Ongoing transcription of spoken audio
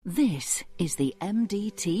This is the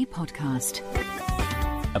MDT Podcast.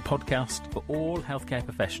 A podcast for all healthcare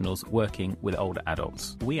professionals working with older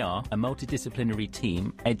adults. We are a multidisciplinary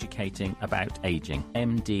team educating about ageing.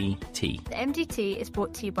 MDT. The MDT is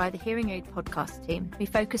brought to you by the Hearing Aid Podcast team. We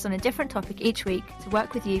focus on a different topic each week to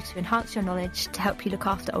work with you to enhance your knowledge to help you look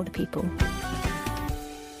after older people.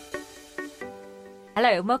 Hello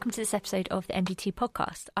and welcome to this episode of the MDT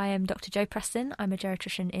Podcast. I am Dr. Jo Preston. I'm a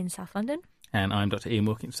geriatrician in South London. And I'm Dr. Iain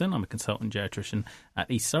Wilkinson. I'm a consultant geriatrician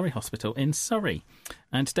at East Surrey Hospital in Surrey.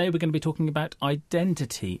 And today we're going to be talking about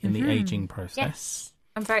identity in the ageing process. Yes,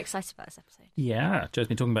 I'm very excited about this episode. Yeah, Jo's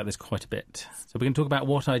been talking about this quite a bit. So we're going to talk about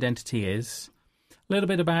what identity is, a little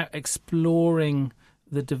bit about exploring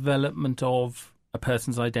the development of a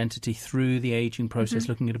person's identity through the ageing process,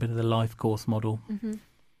 looking at a bit of the life course model. And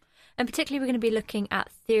particularly we're going to be looking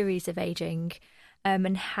at theories of ageing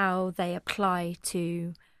and how they apply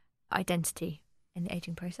to identity in the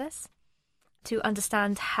ageing process, to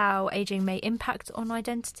understand how ageing may impact on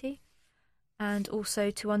identity, and also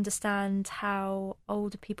to understand how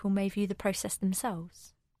older people may view the process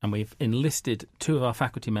themselves. And we've enlisted two of our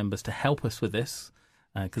faculty members to help us with this,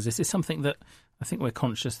 because this is something that I think we're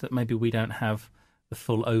conscious that maybe we don't have the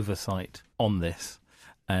full oversight on this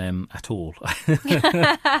at all.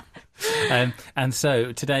 And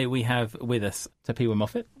so today we have with us Tapiwa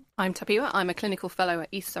Moffatt. I'm Tapiwa. I'm a clinical fellow at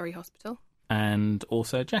East Surrey Hospital. And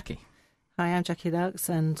also Jackie. Hi, I'm Jackie Lelkes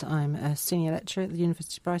and I'm a senior lecturer at the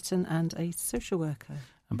University of Brighton and a social worker.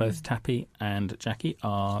 And both Tappy and Jackie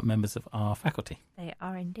are members of our faculty. They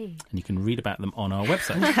are indeed. And you can read about them on our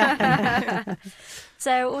website.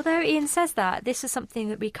 So although Iain says that, this is something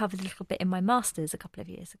that we covered a little bit in my master's a couple of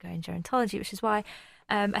years ago in gerontology, which is why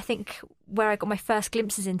I think where I got my first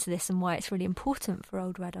glimpses into this and why it's really important for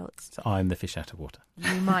older adults. So I'm the fish out of water.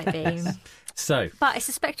 You might be. So, but I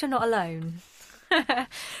suspect you're not alone,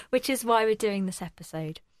 which is why we're doing this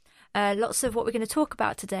episode. Lots of what we're going to talk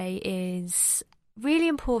about today is really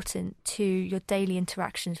important to your daily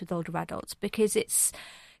interactions with older adults, because it's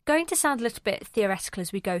going to sound a little bit theoretical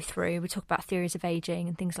as we go through. We talk about theories of ageing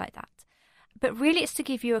and things like that. But really it's to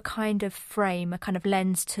give you a kind of frame, a kind of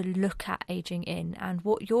lens to look at ageing in, and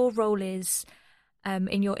what your role is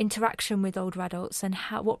in your interaction with older adults, and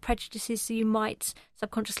what prejudices you might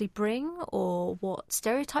subconsciously bring, or what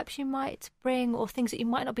stereotypes you might bring, or things that you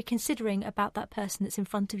might not be considering about that person that's in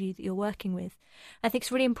front of you that you're working with. I think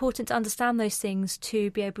it's really important to understand those things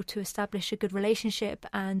to be able to establish a good relationship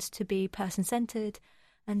and to be person-centred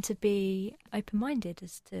and to be open-minded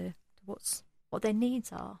as to what their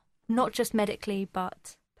needs are, not just medically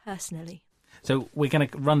but personally. So we're going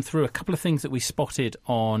to run through a couple of things that we spotted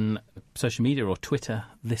on social media or Twitter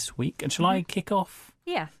this week. And shall I kick off?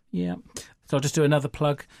 Yeah. Yeah. So I'll just do another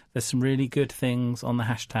plug. There's some really good things on the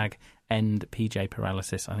hashtag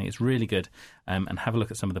 #EndPJParalysis. I think it's really good. And have a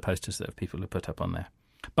look at some of the posters that people have put up on there.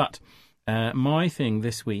 But my thing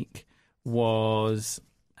this week was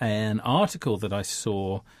an article that I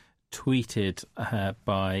saw tweeted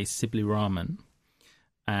by Sibley Rahman.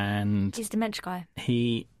 And he's a dementia guy.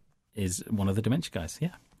 He is one of the dementia guys,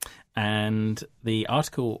 yeah. And the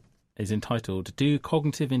article is entitled, "Do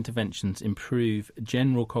Cognitive Interventions Improve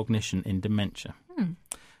General Cognition in Dementia?"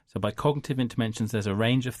 So by cognitive interventions, there's a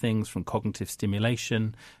range of things from cognitive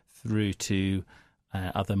stimulation through to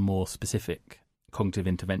other more specific cognitive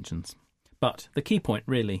interventions. But the key point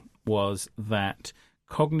really was that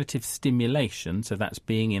cognitive stimulation, so that's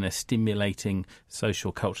being in a stimulating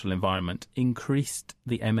social cultural environment, increased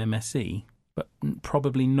the MMSE, but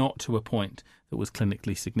probably not to a point that was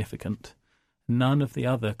clinically significant. None of the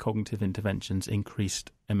other cognitive interventions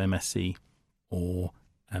increased MMSE or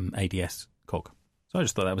ADS cog. So I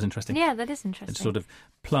just thought that was interesting. Yeah, that is interesting. It sort of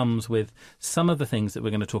plums with some of the things that we're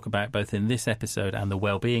going to talk about both in this episode and the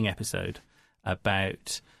wellbeing episode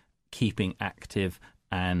about keeping active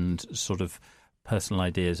and sort of personal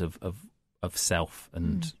ideas of self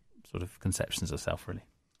and sort of conceptions of self, really.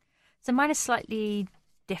 So mine is slightly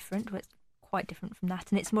different. Well, it's quite different from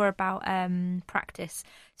that, and it's more about practice.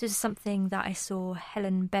 So this is something that I saw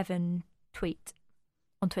Helen Bevan tweet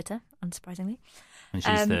on Twitter, unsurprisingly. And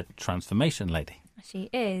she's the transformation lady. She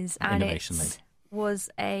is. And innovation lady. Was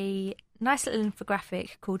a nice little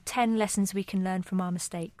infographic called 10 Lessons We Can Learn from Our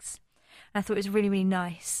Mistakes. And I thought it was really, really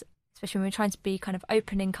nice, especially when we're trying to be kind of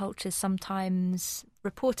open in cultures. Sometimes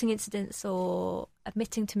reporting incidents or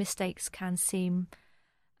admitting to mistakes can seem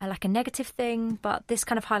like a negative thing, but this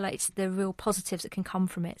kind of highlights the real positives that can come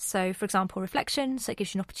from it. So, for example, reflection, so it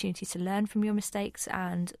gives you an opportunity to learn from your mistakes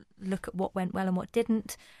and look at what went well and what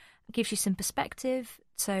didn't. It gives you some perspective,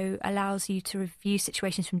 so allows you to review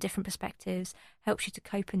situations from different perspectives, helps you to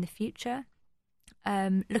cope in the future.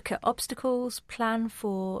 look at obstacles, plan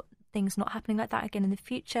for things not happening like that again in the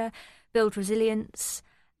future, build resilience,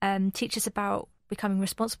 teach us about becoming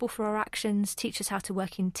responsible for our actions, teach us how to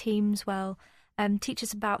work in teams well, teach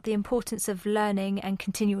us about the importance of learning and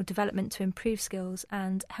continual development to improve skills,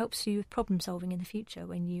 and helps you with problem solving in the future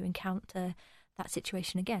when you encounter that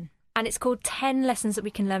situation again. And it's called 10 Lessons That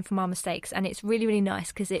We Can Learn From Our Mistakes, and it's really, really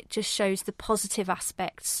nice because it just shows the positive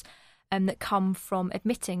aspects that come from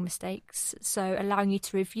admitting mistakes. So allowing you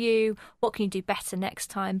to review what can you do better next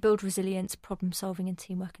time, build resilience, problem solving and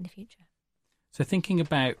teamwork in the future. So thinking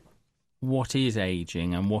about what is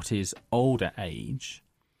ageing and what is older age,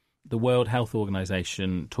 the World Health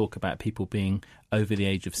Organization talk about people being over the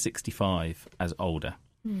age of 65 as older.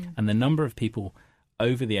 And the number of people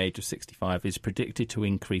over the age of 65 is predicted to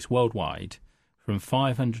increase worldwide from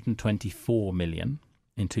 524 million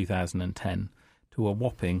in 2010 to a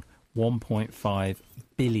whopping 1.5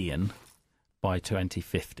 billion by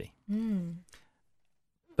 2050.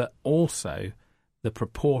 But also the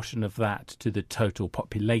proportion of that to the total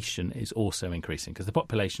population is also increasing because the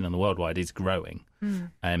population on the worldwide is growing.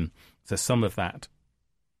 So some of that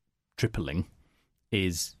tripling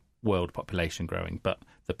is world population growing, but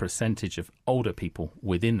the percentage of older people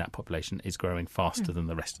within that population is growing faster than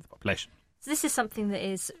the rest of the population. So this is something that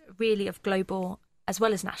is really of global as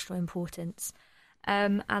well as national importance.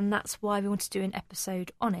 And that's why we want to do an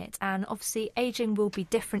episode on it. And obviously ageing will be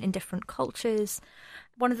different in different cultures.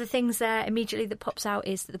 One of the things there immediately that pops out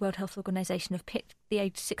is that the World Health Organization have picked the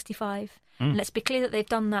age 65. And let's be clear that they've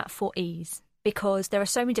done that for ease, because there are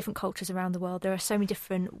so many different cultures around the world. There are so many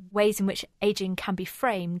different ways in which ageing can be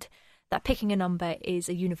framed that picking a number is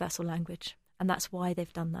a universal language. And that's why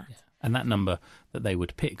they've done that. Yeah. And that number that they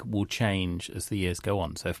would pick will change as the years go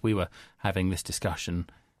on. So if we were having this discussion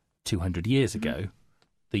 200 years ago,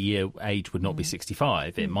 the year age would not be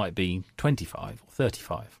 65. It might be 25 or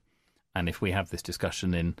 35. And if we have this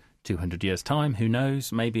discussion in 200 years' time, who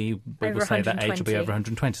knows? Maybe we will say that age will be over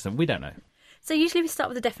 120. So we don't know. So usually we start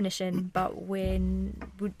with a definition, but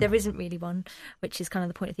there isn't really one, which is kind of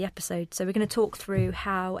the point of the episode. So we're going to talk through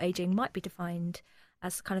how ageing might be defined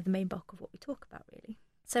as kind of the main bulk of what we talk about, really.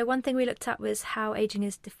 So one thing we looked at was how ageing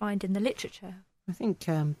is defined in the literature. I think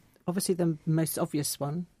obviously the most obvious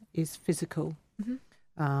one is physical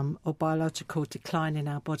or biological decline in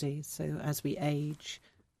our bodies. So as we age,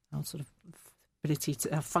 our sort of ability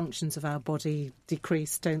to our functions of our body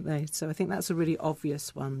decrease, don't they? So I think that's a really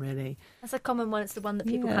obvious one, really. That's a common one. It's the one that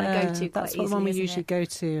people kind of go to quite that's easily, the one we isn't usually it? go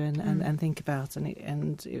to and think about.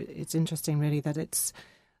 And it's interesting, really, that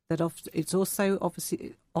it's also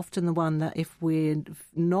obviously often the one that if we're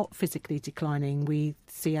not physically declining, we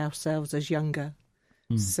see ourselves as younger.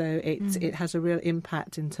 So it has a real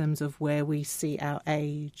impact in terms of where we see our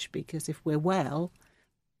age, because if we're well,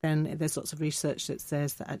 then there's lots of research that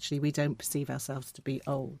says that actually we don't perceive ourselves to be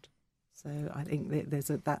old. So I think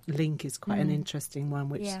that that link is quite an interesting one,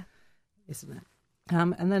 which isn't it?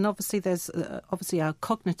 And then obviously there's our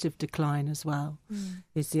cognitive decline as well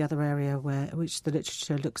is the other area which the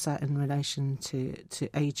literature looks at in relation to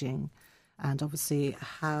ageing, and obviously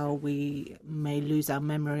how we may lose our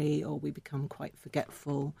memory or we become quite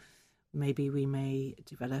forgetful. Maybe we may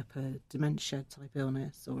develop a dementia type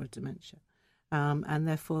illness or a dementia. And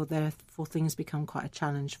therefore things become quite a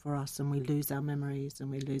challenge for us, and we lose our memories and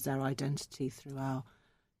we lose our identity through our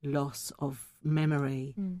loss of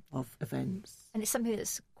memory of events. And it's something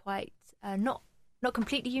that's quite not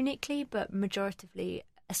completely uniquely, but majoritively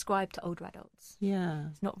ascribed to older adults. Yeah,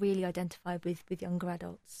 it's not really identified with younger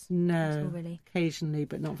adults. No, really. Occasionally,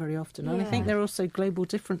 but not very often. Yeah. And I think there are also global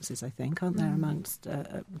differences, I think, aren't there, amongst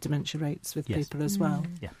dementia rates with people as well?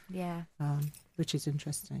 Yeah. Which is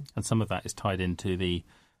interesting. And some of that is tied into the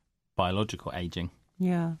biological ageing.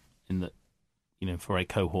 Yeah. In that, for a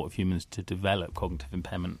cohort of humans to develop cognitive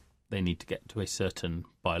impairment, they need to get to a certain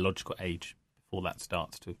biological age before that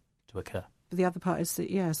starts to occur. The other part is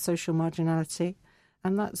that, social marginality.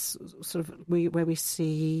 And that's sort of where we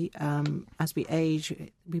see, as we age,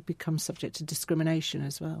 we become subject to discrimination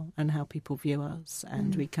as well, and how people view us,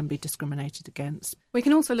 and we can be discriminated against. We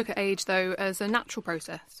can also look at age, though, as a natural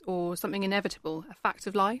process or something inevitable, a fact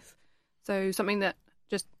of life. So something that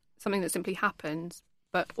simply happens,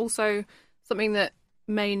 but also something that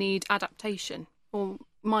may need adaptation or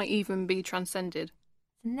might even be transcended.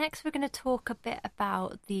 Next, we're going to talk a bit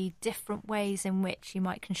about the different ways in which you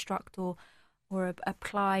might construct or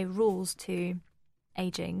apply rules to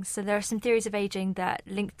ageing. So there are some theories of ageing that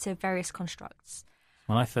link to various constructs.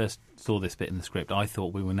 When I first saw this bit in the script, I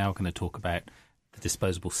thought we were now going to talk about the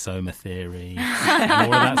disposable soma theory and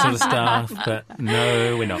all of that sort of stuff. But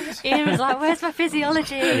no, we're not. Iain was like, where's my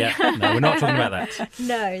physiology? Yeah, no, we're not talking about that.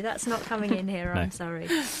 No, that's not coming in here. No. I'm sorry.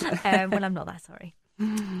 Well, I'm not that sorry.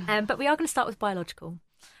 But we are going to start with biological,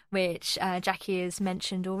 which Jackie has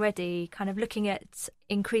mentioned already, kind of looking at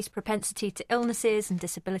increased propensity to illnesses and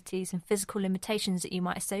disabilities and physical limitations that you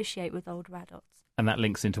might associate with older adults. And that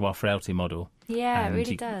links into our frailty model. Yeah, and it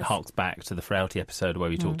really does. Harks back to the frailty episode where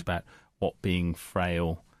we talked about what being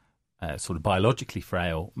frail, sort of biologically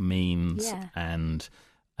frail, means, and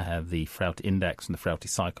the frailty index and the frailty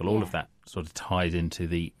cycle. All of that sort of tied into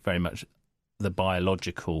the very much the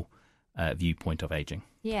biological viewpoint of ageing.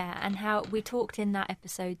 Yeah, and how we talked in that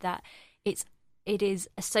episode that it is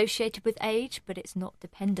associated with age, but it's not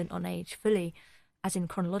dependent on age fully, as in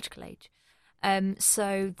chronological age.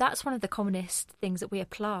 So that's one of the commonest things that we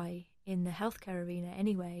apply in the healthcare arena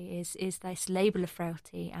anyway, is this label of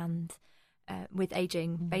frailty and with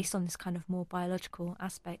ageing based on this kind of more biological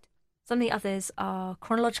aspect. Some of the others are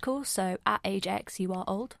chronological, so at age X you are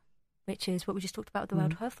old, which is what we just talked about with the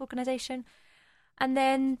World Health Organization. And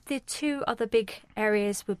then the two other big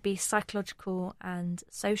areas would be psychological and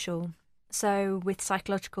social. So with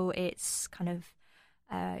psychological, it's kind of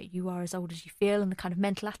you are as old as you feel, and the kind of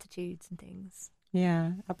mental attitudes and things.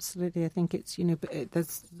 Yeah, absolutely. I think it's,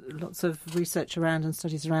 there's lots of research around and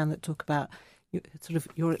studies around that talk about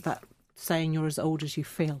you're at that saying you're as old as you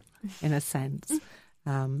feel, in a sense.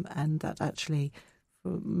 And that actually,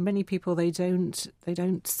 for many people, they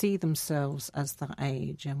don't see themselves as that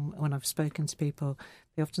age. And when I've spoken to people,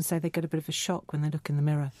 they often say they get a bit of a shock when they look in the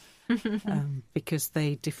mirror because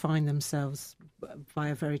they define themselves by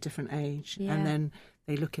a very different age. Yeah. And then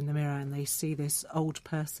they look in the mirror and they see this old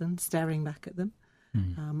person staring back at them.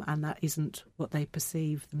 And that isn't what they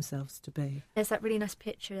perceive themselves to be. There's that really nice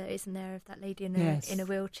picture, isn't there, of that lady in a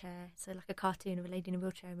wheelchair. So like a cartoon of a lady in a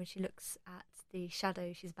wheelchair, and when she looks at the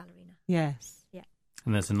shadow, she's a ballerina. Yes. Yeah.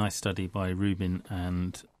 And there's a nice study by Rubin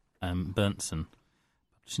and Berntsen,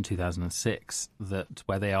 published in 2006,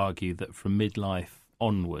 where they argue that from midlife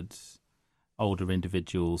onwards, older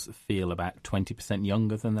individuals feel about 20%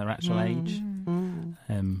 younger than their actual age.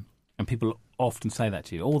 And people often say that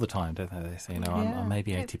to you all the time, don't they? They say, I'm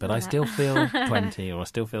maybe 80, but I still feel 20, or I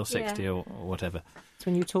still feel 60, or whatever. It's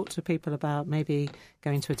when you talk to people about maybe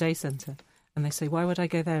going to a day centre, and they say, why would I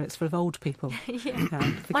go there? It's full of old people.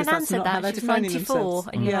 My nan said that. She's 94,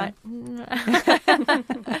 and you're like...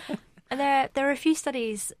 And there are a few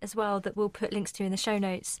studies as well that we'll put links to in the show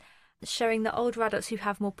notes, showing that older adults who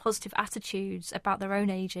have more positive attitudes about their own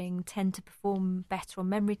ageing tend to perform better on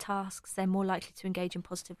memory tasks. They're more likely to engage in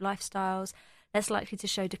positive lifestyles, less likely to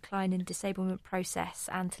show decline in disablement process,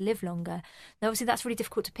 and to live longer. Now, obviously, that's really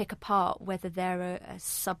difficult to pick apart, whether they're a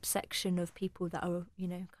subsection of people that are,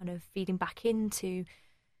 kind of feeding back into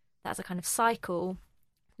that as a kind of cycle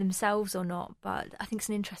themselves or not. But I think it's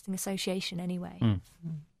an interesting association anyway.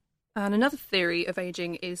 And another theory of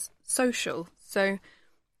ageing is social. So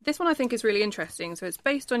this one I think is really interesting. So it's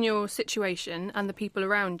based on your situation and the people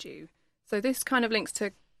around you. So this kind of links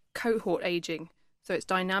to cohort ageing. So it's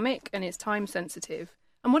dynamic and it's time sensitive.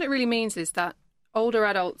 And what it really means is that older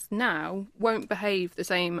adults now won't behave the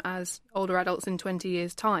same as older adults in 20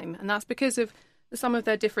 years' time. And that's because of some of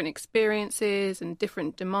their different experiences and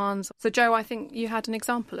different demands. So Jo, I think you had an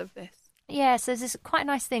example of this. Yeah, so there's quite a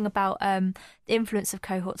nice thing about the influence of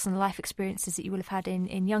cohorts and the life experiences that you will have had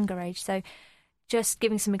in younger age. So just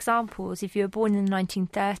giving some examples, if you were born in the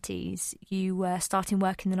 1930s, you were starting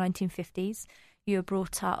work in the 1950s, you were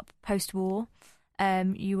brought up post-war,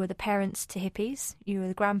 you were the parents to hippies, you were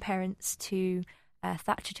the grandparents to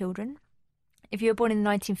Thatcher children. If you were born in the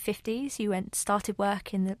 1950s, you started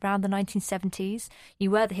work around the 1970s, you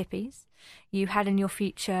were the hippies, you had in your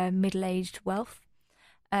future middle-aged wealth.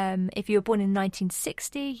 If you were born in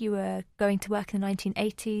 1960, you were going to work in the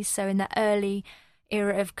 1980s, so in that early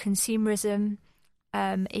era of consumerism.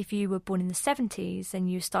 If you were born in the 70s and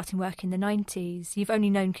you were starting work in the 90s, you've only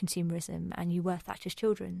known consumerism and you were Thatcher's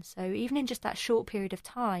children. So even in just that short period of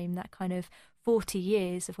time, that kind of 40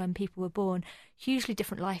 years of when people were born, hugely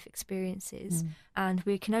different life experiences. And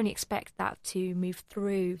we can only expect that to move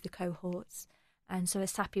through the cohorts. And so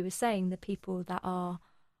as Tappy was saying, the people that are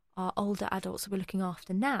older adults that we're looking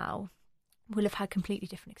after now will have had completely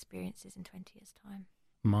different experiences in 20 years' time.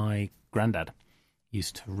 My granddad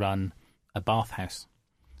used to run a bathhouse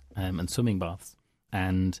and swimming baths,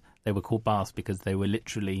 and they were called baths because they were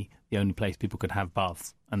literally the only place people could have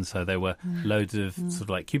baths. And so there were loads of sort of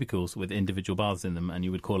like cubicles with individual baths in them, and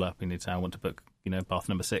you would call up and you'd say, I want to book, bath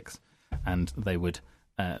number 6, and they would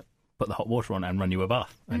put the hot water on and run you a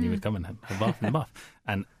bath, and you would come and have a bath in the bath.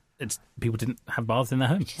 And people didn't have baths in their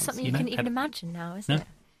homes. Which is something you can even imagine now, isn't it?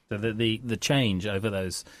 So the change over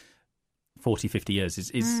those 40, 50 years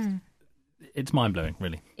is it's mind-blowing,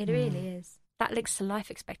 really. It really is. That links to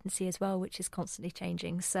life expectancy as well, which is constantly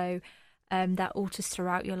changing. So that alters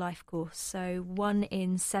throughout your life course. So 1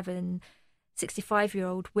 in 7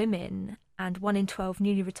 65-year-old women and 1 in 12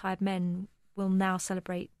 newly retired men will now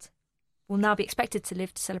be expected to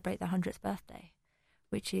live to celebrate their 100th birthday,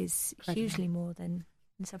 which is hugely more than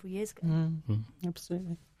several years ago.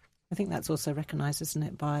 Absolutely. I think that's also recognised, isn't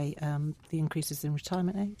it, by the increases in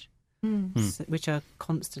retirement age, which are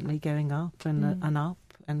constantly going up and up.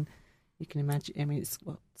 And you can imagine, I mean, it's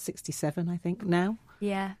 67, I think, now.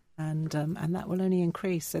 Yeah. And that will only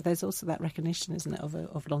increase. So there's also that recognition, isn't it,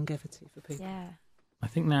 of longevity for people. Yeah. I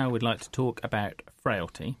think now we'd like to talk about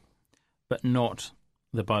frailty, but not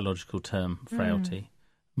the biological term frailty,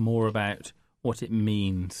 more about what it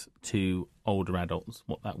means to older adults,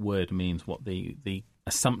 what that word means, what the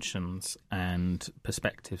assumptions and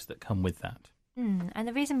perspectives that come with that. And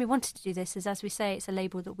the reason we wanted to do this is, as we say, it's a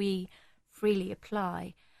label that we freely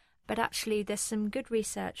apply. But actually, there's some good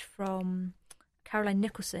research from Caroline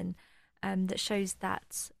Nicholson that shows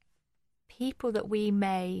that people that we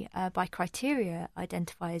may, by criteria,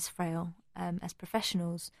 identify as frail as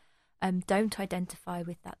professionals, don't identify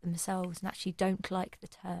with that themselves and actually don't like the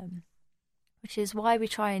term, which is why we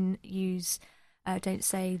try and use, don't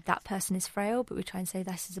say that person is frail, but we try and say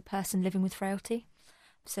this is a person living with frailty.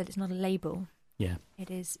 So it's not a label. Yeah. It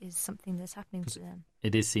is something that's happening to them.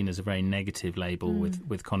 It is seen as a very negative label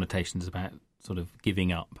with connotations about sort of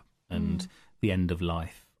giving up and the end of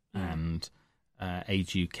life. And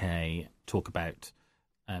Age UK talk about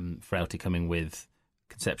frailty coming with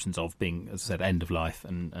conceptions of being, as I said, end of life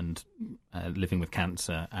and living with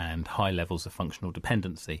cancer and high levels of functional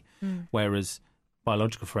dependency, whereas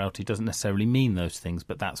biological frailty doesn't necessarily mean those things,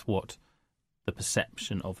 but that's what the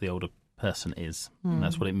perception of the older person is, and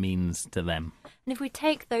that's what it means to them. And if we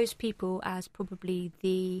take those people as probably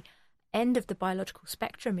the end of the biological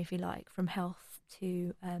spectrum, if you like, from health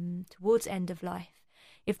to towards end of life,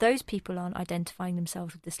 if those people aren't identifying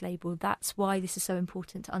themselves with this label, that's why this is so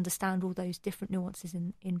important to understand all those different nuances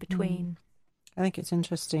in between. I think it's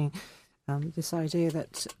interesting, this idea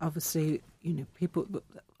that obviously,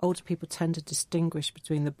 older people tend to distinguish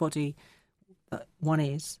between the body that one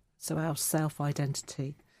is, so our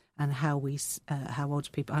self-identity, and how older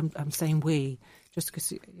people. I'm saying we, just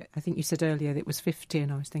because I think you said earlier that it was 50,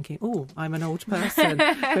 and I was thinking, oh, I'm an old person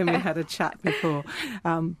when we had a chat before.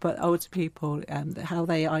 But older people, how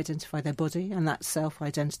they identify their body and that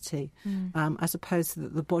self-identity, as opposed to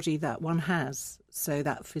the body that one has. So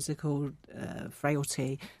that physical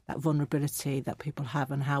frailty, that vulnerability that people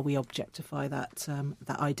have, and how we objectify that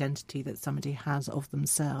identity that somebody has of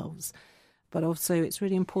themselves. But also it's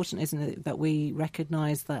really important, isn't it, that we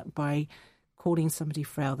recognise that by calling somebody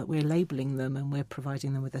frail, that we're labelling them and we're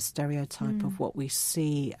providing them with a stereotype of what we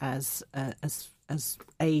see as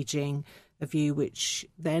ageing, a view which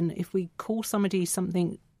then, if we call somebody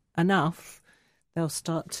something enough, they'll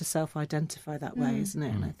start to self-identify that way, isn't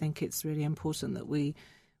it? And I think it's really important that we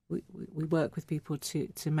work with people to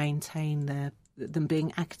maintain them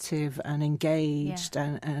being active and engaged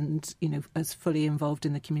and as fully involved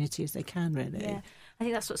in the community as they can, really. Yeah. I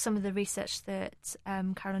think that's what some of the research that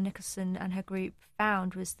Caroline Nicholson and her group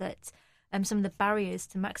found was that some of the barriers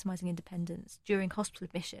to maximising independence during hospital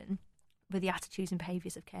admission were the attitudes and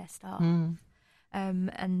behaviours of care staff.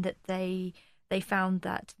 And that they found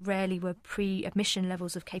that rarely were pre-admission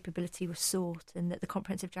levels of capability were sought, and that the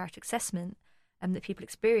comprehensive geriatric assessment that people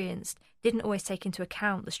experienced didn't always take into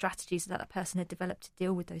account the strategies that person had developed to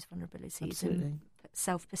deal with those vulnerabilities and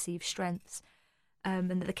self-perceived strengths, and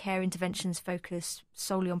that the care interventions focus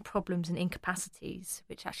solely on problems and incapacities,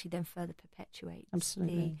 which actually then further perpetuates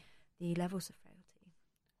the levels of frailty.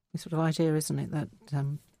 The sort of idea, isn't it,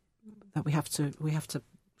 that we have to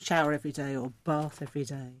shower every day or bath every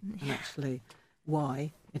day, and actually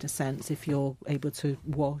why, in a sense, if you're able to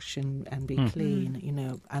wash and be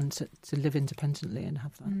clean, and to live independently and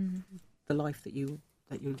have the life that you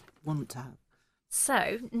want to have.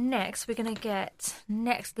 So next we're going to get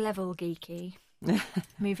next level geeky,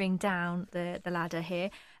 moving down the ladder here,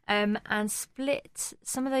 and split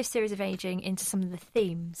some of those theories of ageing into some of the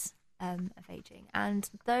themes of ageing, and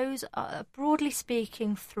those are, broadly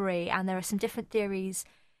speaking, 3, and there are some different theories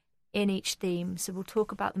in each theme, so we'll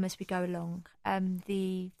talk about them as we go along.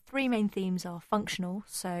 The 3 main themes are functional,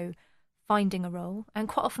 so finding a role, and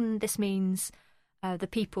quite often this means the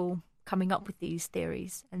people coming up with these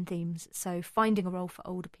theories and themes, so finding a role for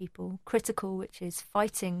older people. Critical, which is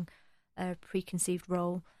fighting a preconceived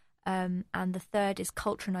role, And the third is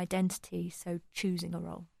culture and identity, so choosing a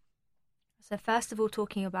role. So first of all,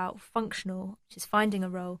 talking about functional, which is finding a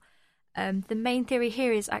role, the main theory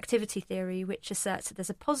here is activity theory, which asserts that there's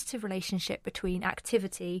a positive relationship between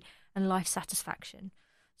activity and life satisfaction.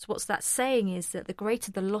 So what's that saying is that the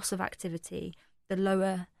greater the loss of activity, the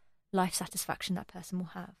lower life satisfaction that person will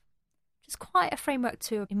have. Which is quite a framework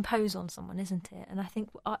to impose on someone, isn't it? And I think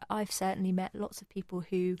I've certainly met lots of people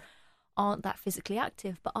who aren't that physically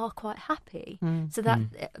active but are quite happy. So that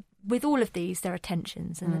with all of these there are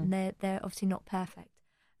tensions, and they're obviously not perfect.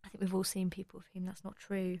 I think we've all seen people for whom that's not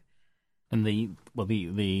true. And the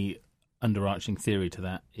underarching theory to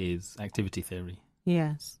that is activity theory.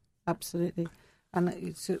 Yes, absolutely. And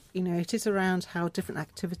it's, it is around how different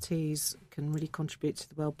activities can really contribute to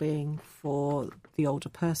the well-being for the older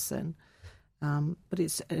person. But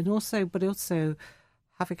also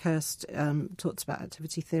Havikhurst talks about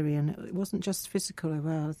activity theory, and it wasn't just physical as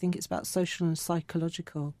well. I think it's about social and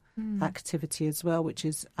psychological activity as well, which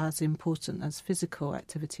is as important as physical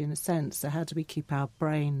activity in a sense. So how do we keep our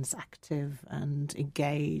brains active and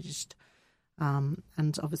engaged? And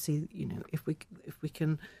obviously, if we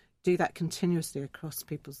can do that continuously across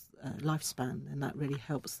people's lifespan, then that really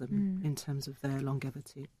helps them in terms of their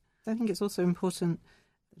longevity. I think it's also important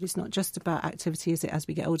that it's not just about activity, is it? As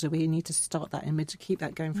we get older, we need to start that to keep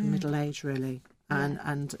that going from middle age, really.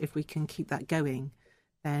 And if we can keep that going,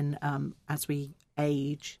 then as we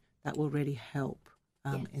age, that will really help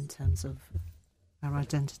in terms of our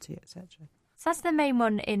identity, etc. So that's the main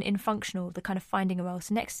one in functional, the kind of finding a role.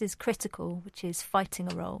 So next is critical, which is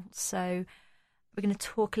fighting a role. So we're going to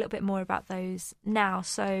talk a little bit more about those now.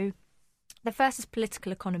 So the first is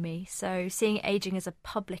political economy. So seeing ageing as a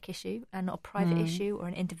public issue and not a private issue or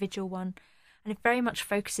an individual one. And it very much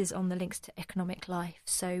focuses on the links to economic life.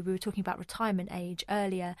 So we were talking about retirement age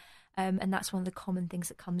earlier, and that's one of the common things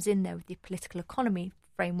that comes in there with the political economy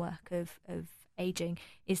framework of ageing,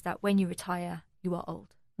 is that when you retire, you are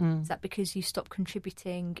old. Is that because you stop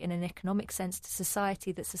contributing in an economic sense to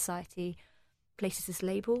society, that society places this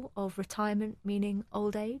label of retirement, meaning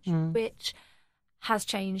old age, which has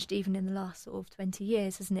changed even in the last sort of 20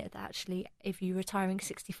 years, hasn't it? That actually, if you're retiring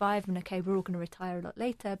 65, and okay, we're all going to retire a lot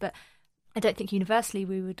later, but I don't think universally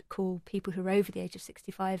we would call people who are over the age of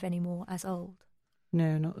 65 anymore as old.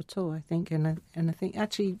 No, not at all, I think. And I think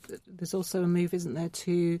actually there's also a move, isn't there,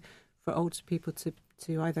 for older people to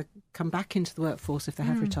either come back into the workforce if they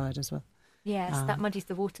have retired as well. Yes, that muddies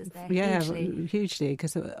the waters there. Yeah, hugely,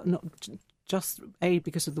 because not just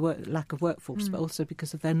because of the lack of workforce, but also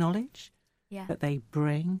because of their knowledge that they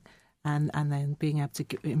bring, and then being able to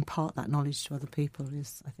impart that knowledge to other people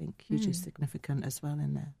is, I think, hugely significant as well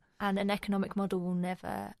in there. And an economic model will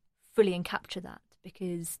never fully capture that,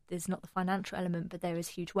 because there's not the financial element, but there is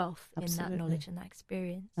huge wealth in that knowledge and that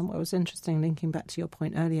experience. And what was interesting, linking back to your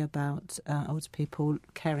point earlier about older people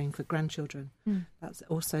caring for grandchildren, that's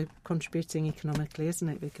also contributing economically, isn't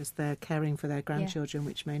it? Because they're caring for their grandchildren,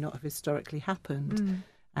 which may not have historically happened,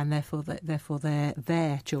 and therefore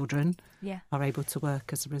their children are able to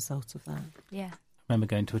work as a result of that. Yeah. I remember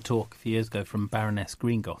going to a talk a few years ago from Baroness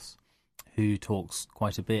Greengoss, who talks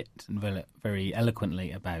quite a bit and very, very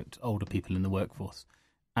eloquently about older people in the workforce.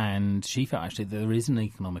 And she felt actually there is an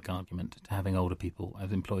economic argument to having older people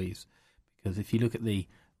as employees, because if you look at the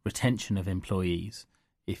retention of employees,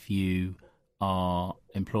 if you are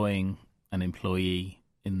employing an employee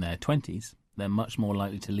in their 20s, they're much more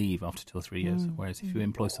likely to leave after 2 or 3 years. Whereas if you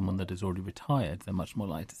employ someone that has already retired, they're much more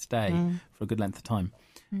likely to stay for a good length of time.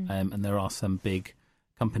 And there are some big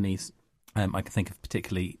companies, I can think of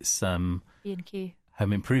particularly some B&Q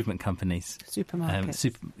home improvement companies,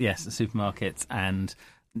 supermarkets, supermarkets and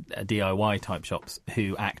DIY type shops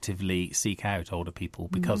who actively seek out older people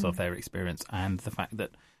because of their experience and the fact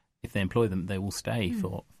that if they employ them, they will stay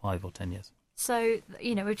for 5 or 10 years. So,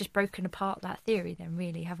 we've just broken apart that theory then,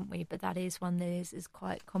 really, haven't we? But that is one that is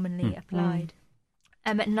quite commonly applied.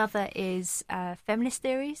 Another is feminist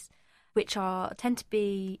theories, which tend to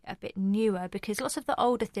be a bit newer, because lots of the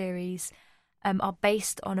older theories are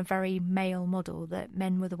based on a very male model, that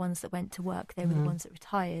men were the ones that went to work, they were the ones that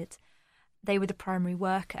retired, they were the primary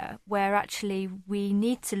worker, where actually we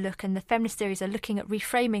need to look, and the feminist theories are looking at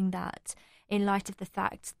reframing that in light of the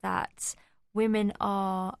fact that women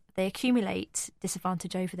they accumulate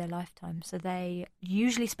disadvantage over their lifetime. So they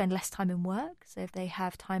usually spend less time in work. So if they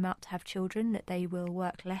have time out to have children, that they will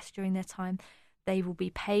work less during their time. They will be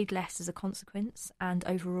paid less as a consequence, and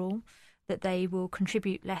overall that they will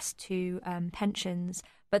contribute less to pensions,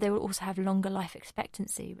 but they will also have longer life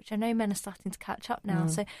expectancy, which I know men are starting to catch up now.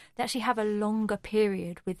 So they actually have a longer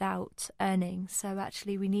period without earning. So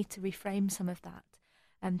actually we need to reframe some of that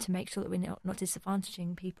to make sure that we're not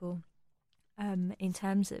disadvantaging people in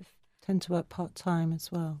terms of... Tend to work part-time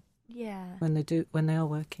as well. Yeah. When they are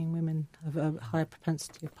working, women have a higher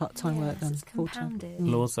propensity of part-time work than full-time.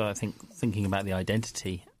 Well, also, I think thinking about the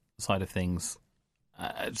identity side of things,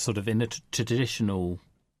 sort of in a traditional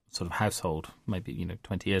sort of household, maybe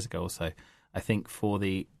 20 years ago or so, I think for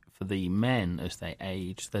the men as they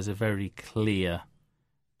age, there's a very clear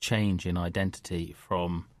change in identity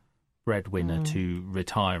from breadwinner to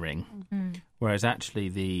retiring, whereas actually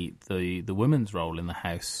the woman's role in the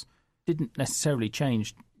house didn't necessarily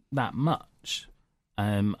change that much,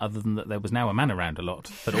 other than that there was now a man around a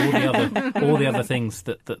lot. But all the other things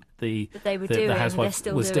that the housewife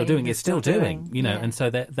was still doing is still doing. And so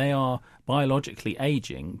they are biologically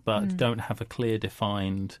aging, but don't have a clear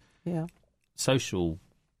defined social,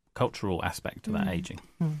 cultural aspect to that aging.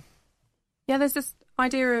 Yeah, there's this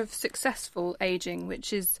idea of successful aging,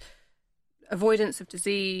 which is avoidance of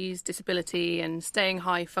disease, disability, and staying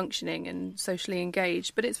high functioning and socially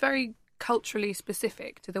engaged. But it's very culturally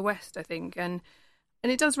specific to the West, I think. And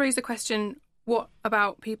it does raise the question, what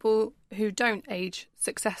about people who don't age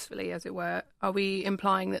successfully, as it were? Are we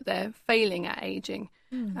implying that they're failing at aging?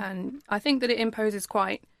 And I think that it imposes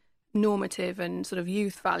quite normative and sort of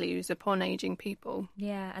youth values upon aging people.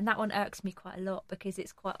 Yeah, and that one irks me quite a lot, because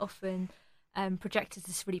it's quite often projected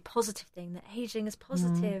this really positive thing, that ageing is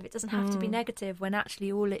positive, it doesn't have to be negative, when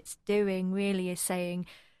actually all it's doing really is saying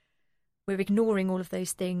we're ignoring all of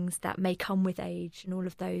those things that may come with age and all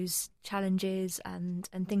of those challenges and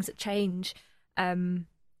things that change.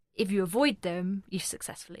 If you avoid them, you've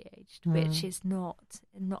successfully aged, which is not,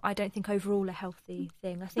 I don't think, overall a healthy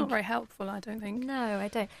thing. I think not very helpful, I don't think. No, I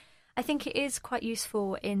don't. I think it is quite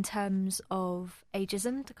useful in terms of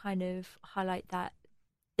ageism to kind of highlight that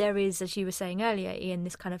there is, as you were saying earlier, Iain,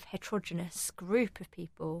 this kind of heterogeneous group of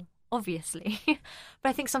people, obviously. But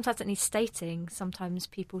I think sometimes it needs stating. Sometimes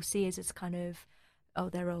people see us as kind of, oh,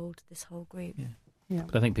 they're old, this whole group. Yeah.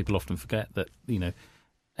 But I think people often forget that,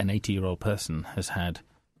 an 80-year-old person has had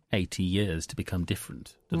 80 years to become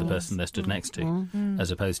different to the person they're stood next to,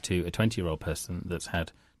 as opposed to a 20-year-old person that's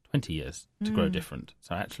had 20 years to grow different.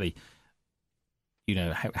 So actually,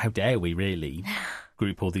 how dare we really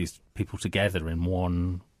group all these people together in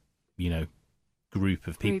one, group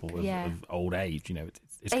of people of old age?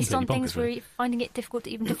 It's based on things really. we're finding it difficult to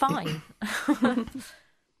even define.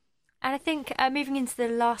 And I think moving into the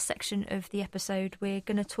last section of the episode, we're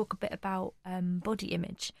going to talk a bit about body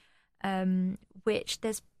image, which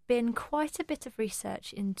there's been quite a bit of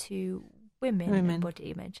research into women and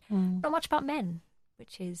body image. Not much about men,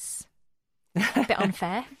 which is a bit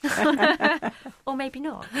unfair. Or maybe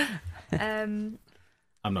not. I'm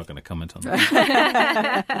not going to comment on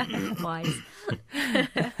that. Wise.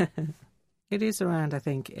 It is around, I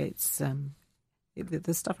think, it's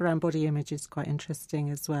the stuff around body image is quite interesting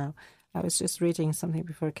as well. I was just reading something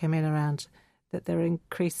before I came in around that there are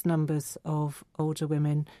increased numbers of older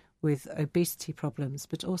women with obesity problems,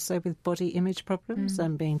 but also with body image problems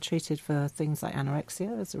and being treated for things like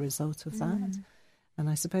anorexia as a result of that. And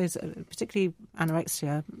I suppose particularly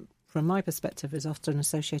anorexia, from my perspective, is often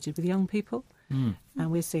associated with young people.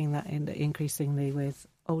 And we're seeing that increasingly with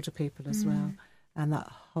older people as well. And that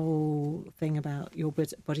whole thing about your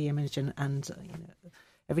body image and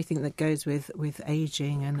everything that goes with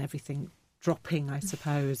ageing and everything dropping, I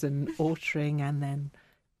suppose, and altering and then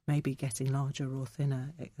maybe getting larger or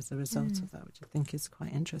thinner as a result of that, which I think is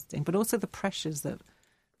quite interesting. But also the pressures that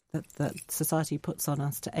society puts on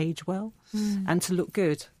us to age well and to look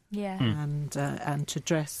good. And to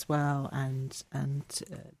dress well and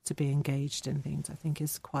to be engaged in things, I think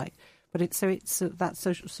is quite. But it's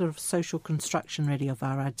that social construction really of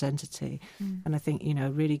our identity, and I think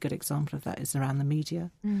a really good example of that is around the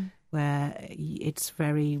media, where it's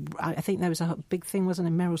very. I think there was a big thing, wasn't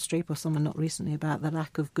it, Meryl Streep or someone not recently, about the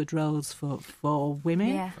lack of good roles for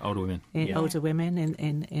women, older women, older women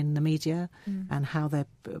in the media, and how they're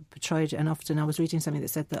portrayed. And often, I was reading something that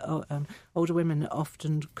said that older women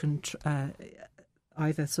often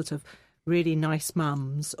either sort of really nice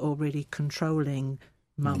mums or really controlling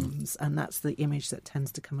mums, and that's the image that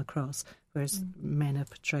tends to come across, whereas men are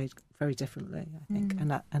portrayed very differently, I think,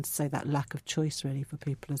 and to say that lack of choice really for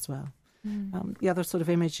people as well. The other sort of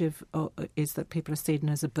image is that people are seen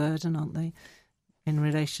as a burden, aren't they, in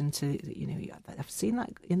relation to, I've seen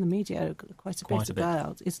that in the media quite a bit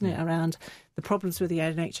about, isn't it, around the problems with the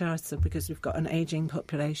NHS, because we've got an ageing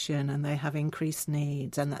population and they have increased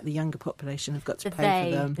needs, and that the younger population have got to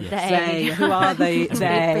pay for them. They, who are they?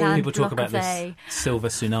 They. People talk about this silver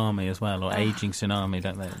tsunami as well, or ageing tsunami,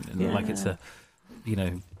 don't they? Like it's a,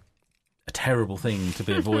 a terrible thing to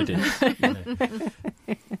be avoided. You know.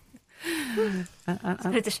 It's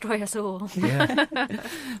going to destroy us all. Yeah.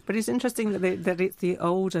 But it's interesting that it's the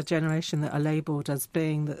older generation that are labelled as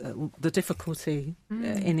being the difficulty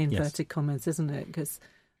in inverted commas, isn't it? Because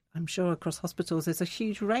I'm sure across hospitals there's a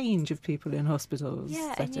huge range of people in hospitals.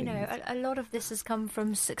 Yeah, settings. and a lot of this has come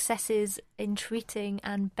from successes in treating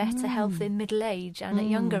and better health in middle age and at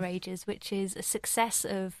younger ages, which is a success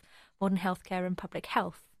of modern healthcare and public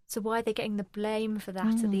health. So why are they getting the blame for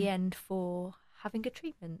that at the end for having good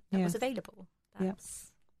treatment that was available?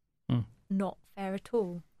 That's not fair at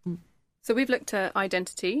all. So we've looked at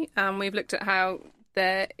identity, and we've looked at how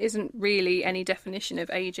there isn't really any definition of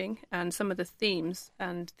ageing and some of the themes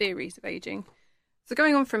and theories of ageing. So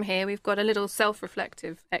going on from here, we've got a little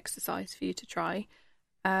self-reflective exercise for you to try.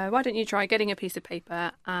 Why don't you try getting a piece of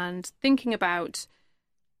paper and thinking about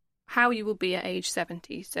how you will be at age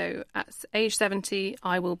 70. So at age 70,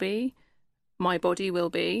 I will be, my body will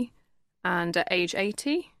be, and at age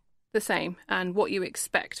 80, the same, and what you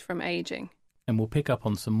expect from ageing. And we'll pick up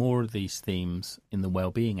on some more of these themes in the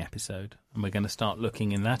wellbeing episode. And we're going to start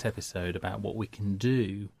looking in that episode about what we can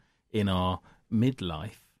do in our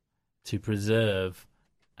midlife to preserve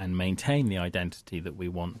and maintain the identity that we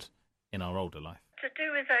want in our older life. To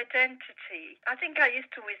do with identity, I think I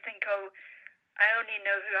used to always think, I only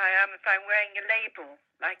know who I am if I'm wearing a label,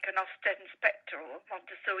 like an Ofsted inspector or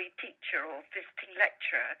Montessori teacher or visiting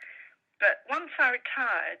lecturer. But once I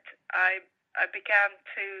retired, I began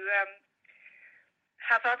to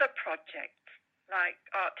have other projects like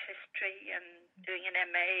art history and doing an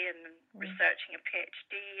MA and researching a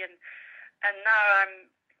PhD, and now I'm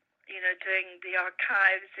doing the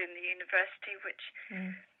archives in the university, which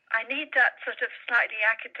I need that sort of slightly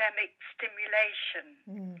academic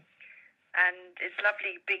stimulation. And it's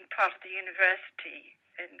lovely being part of the university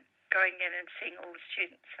and going in and seeing all the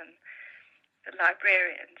students and the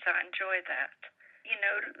librarians. I enjoy that.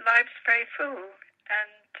 Life's very full,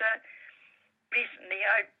 and recently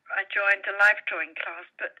I joined a life drawing class,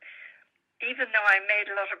 but even though I made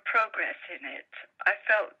a lot of progress in it, I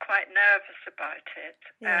felt quite nervous about it,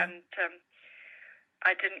 and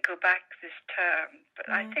I didn't go back this term, but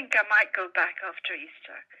I think I might go back after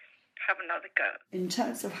Easter, have another go. In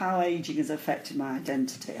terms of how ageing has affected my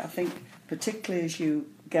identity, I think particularly as you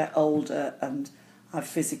get older, and I've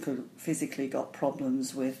physically got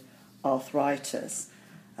problems with arthritis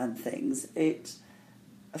and things, it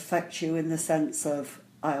affects you in the sense of,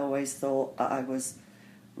 I always thought that I was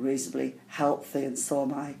reasonably healthy and saw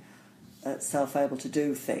myself able to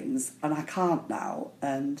do things, and I can't now.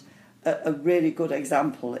 And a really good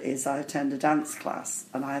example is I attend a dance class,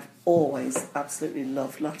 and I've always absolutely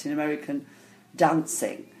loved Latin American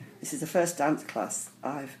dancing. This is the first dance class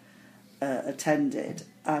I've attended,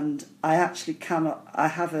 and I actually cannot. I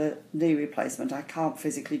have a knee replacement. I can't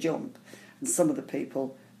physically jump, and some of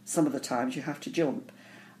the times you have to jump,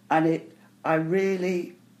 and I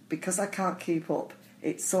really, because I can't keep up,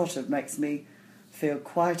 it sort of makes me feel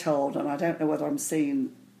quite old, and I don't know whether I'm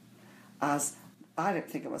seen as. I don't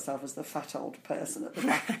think of myself as the fat old person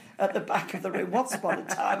at the back of the room. Once upon a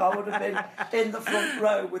time, I would have been in the front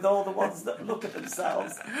row with all the ones that look at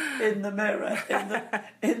themselves in the mirror,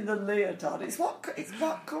 in the leotard. It's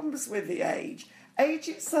what comes with the age. Age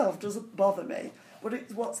itself doesn't bother me, but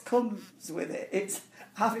it's what comes with it. It's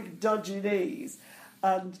having dodgy knees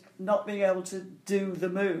and not being able to do the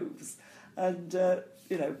moves, and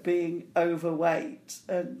being overweight.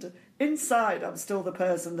 And inside, I'm still the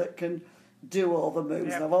person that can do all the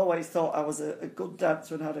moves. And I've always thought I was a good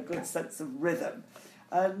dancer and had a good sense of rhythm.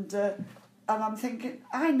 And I'm thinking,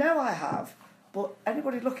 I know I have, but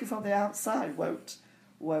anybody looking from the outside won't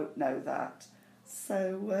know that.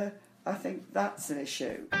 So I think that's an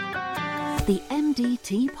issue. The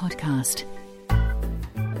MDT Podcast.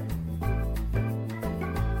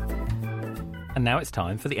 And now it's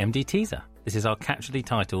time for the MD teaser. This is our catchily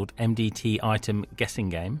titled MDT item guessing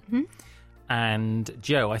game. Mm-hmm. And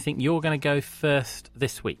Jo, I think you're going to go first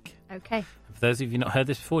this week. Okay. For those of you not heard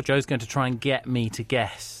this before, Jo's going to try and get me to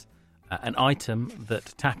guess an item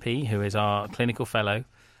that Tappy, who is our clinical fellow,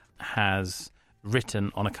 has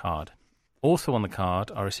written on a card. Also on the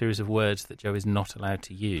card are a series of words that Jo is not allowed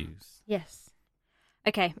to use. Yes.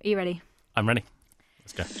 Okay, are you ready? I'm ready.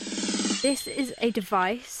 Let's go. This is a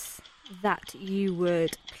device that you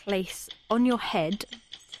would place on your head.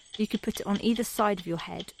 You could put it on either side of your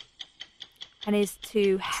head. And is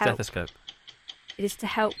to help... Stethoscope. It is to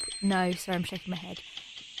help... No, sorry, I'm shaking my head.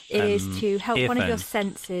 It is to help one of your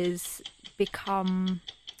senses become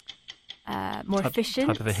more efficient.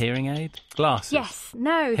 Type of a hearing aid? Glasses? Yes.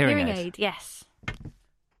 No, hearing aid. Yes.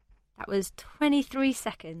 was 23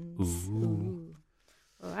 seconds. Ooh.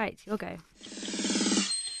 All right, your go.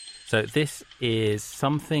 So this is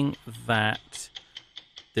something that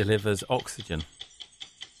delivers oxygen.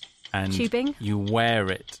 And Tubing? you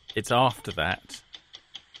wear it. It's after that.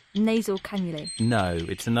 Nasal cannula. No,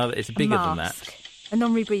 it's another. It's bigger than that. A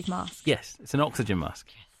non-rebreathe mask. Yes, it's an oxygen mask.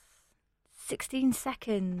 16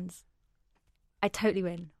 seconds. I totally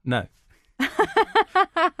win. No.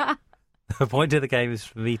 The point of the game is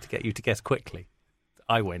for me to get you to guess quickly.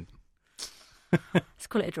 I win. Let's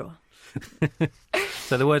call it a draw.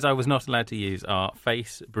 So the words I was not allowed to use are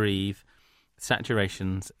face, breathe,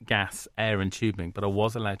 saturations, gas, air and tubing, but I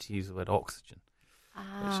was allowed to use the word oxygen,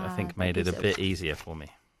 which I think made it a bit easier for me.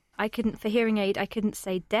 For hearing aid, I couldn't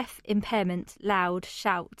say deaf, impairment, loud,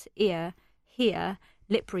 shout, ear, hear,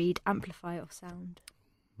 lip read, amplify or sound.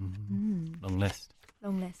 Long list.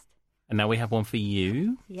 Long list. And now we have one for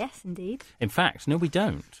you. Yes, indeed. In fact, no, we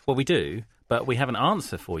don't. Well, we do, but we have an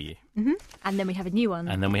answer for you. Mm-hmm. And then we have a new one.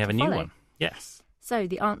 And then we have a new one. Yes. So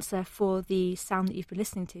the answer for the sound that you've been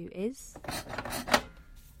listening to is...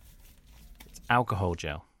 It's alcohol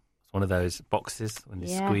gel. It's one of those boxes when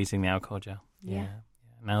you're squeezing the alcohol gel. Yeah.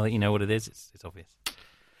 Now that you know what it is, it's obvious.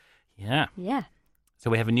 Yeah. Yeah.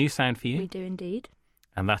 So we have a new sound for you. We do indeed.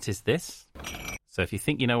 And that is this. So if you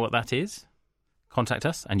think you know what that is, contact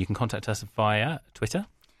us. And you can contact us via Twitter.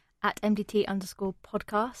 At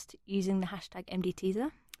MDT_podcast using the hashtag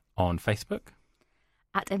MDTeaser. On Facebook.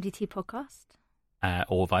 At MDT Podcast.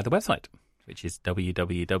 Or via the website, which is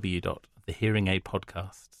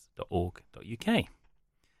www.thehearingaidpodcasts.org.uk.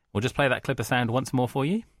 We'll just play that clip of sound once more for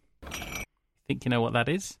you. Think you know what that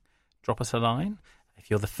is? Drop us a line.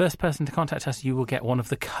 If you're the first person to contact us, you will get one of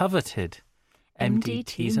the coveted MD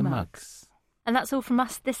Teaser mugs. And that's all from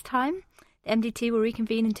us this time. The MDT will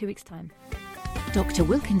reconvene in 2 weeks' time. Dr.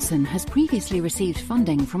 Wilkinson has previously received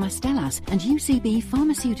funding from Astellas and UCB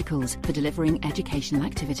Pharmaceuticals for delivering educational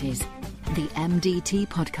activities. The MDT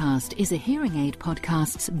podcast is a Hearing Aid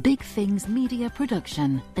Podcast's Big Things media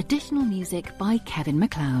production. Additional music by Kevin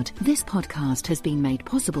MacLeod. This podcast has been made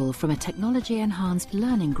possible from a technology-enhanced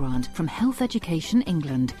learning grant from Health Education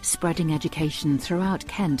England, spreading education throughout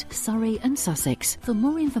Kent, Surrey and Sussex. For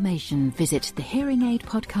more information, visit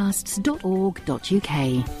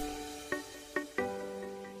thehearingaidpodcasts.org.uk.